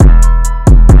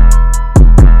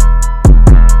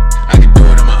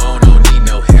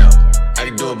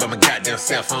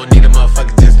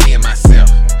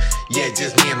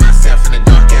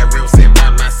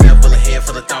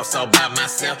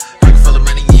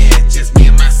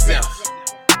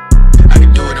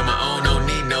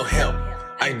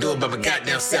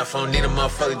self. I don't need a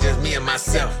motherfucker, just me and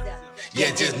myself. Yeah,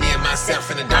 just me and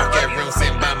myself in the dark ass room,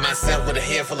 sitting by myself with a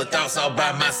head full of thoughts all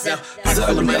by myself. Pocket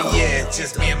full of money, yeah,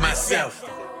 just me and myself.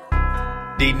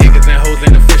 These niggas and hoes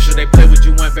ain't official, they play with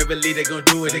you once, baby, they gon'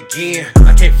 do it again.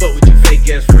 I can't fuck with you fake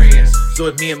ass friends, so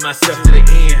it's me and myself to the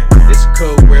end. It's a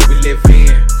cold world we live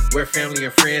in, where family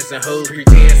and friends and hoes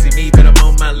pretend. See me, but I'm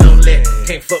on my lonely.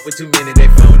 Can't fuck with too many, they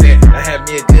phone that. I have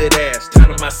me a good ass,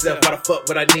 time to myself. Why the fuck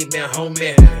would I need me a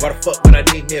homie? Why the fuck would I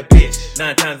need me a bitch?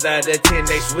 9 times out of 10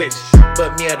 they switch,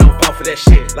 but me I don't fall for that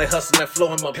shit. Like hustling that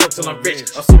flow, I'm up till I'm rich.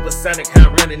 I'm supersonic, how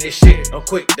I'm running this shit. I'm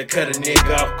quick to cut a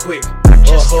nigga off quick.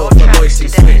 Or hold for moisty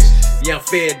switch. Yeah, I'm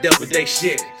fed up with they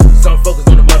shit. So I'm focused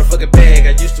on the motherfucking bag.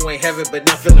 I used to ain't have it, but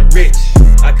now feeling rich.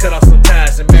 I cut off some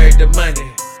ties and married the money.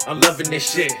 I'm loving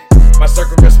this shit. My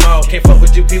circle is small, can't fuck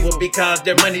with you people because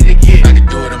they're money to get. I can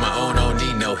do it on my own, I don't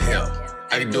need no help.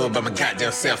 I can do it by my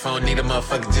goddamn self. I don't need a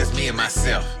motherfucker, just me and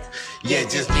myself. Yeah,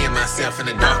 just me and myself in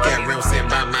the dark ass room, sitting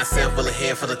by myself, full of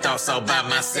head full of thoughts all by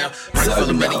myself. Pocket full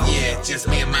of money, yeah, just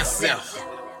me and myself.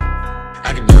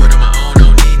 I can do it on my own, I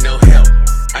don't need no help.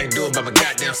 I can do it by my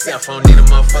goddamn self. I don't need a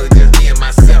motherfucker, just me and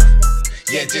myself.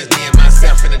 Yeah, just me and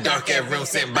myself in the dark ass room,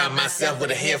 sitting by myself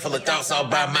with a head full of thoughts all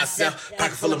by myself.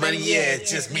 Pocket full of money, yeah,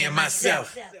 just me and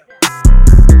myself.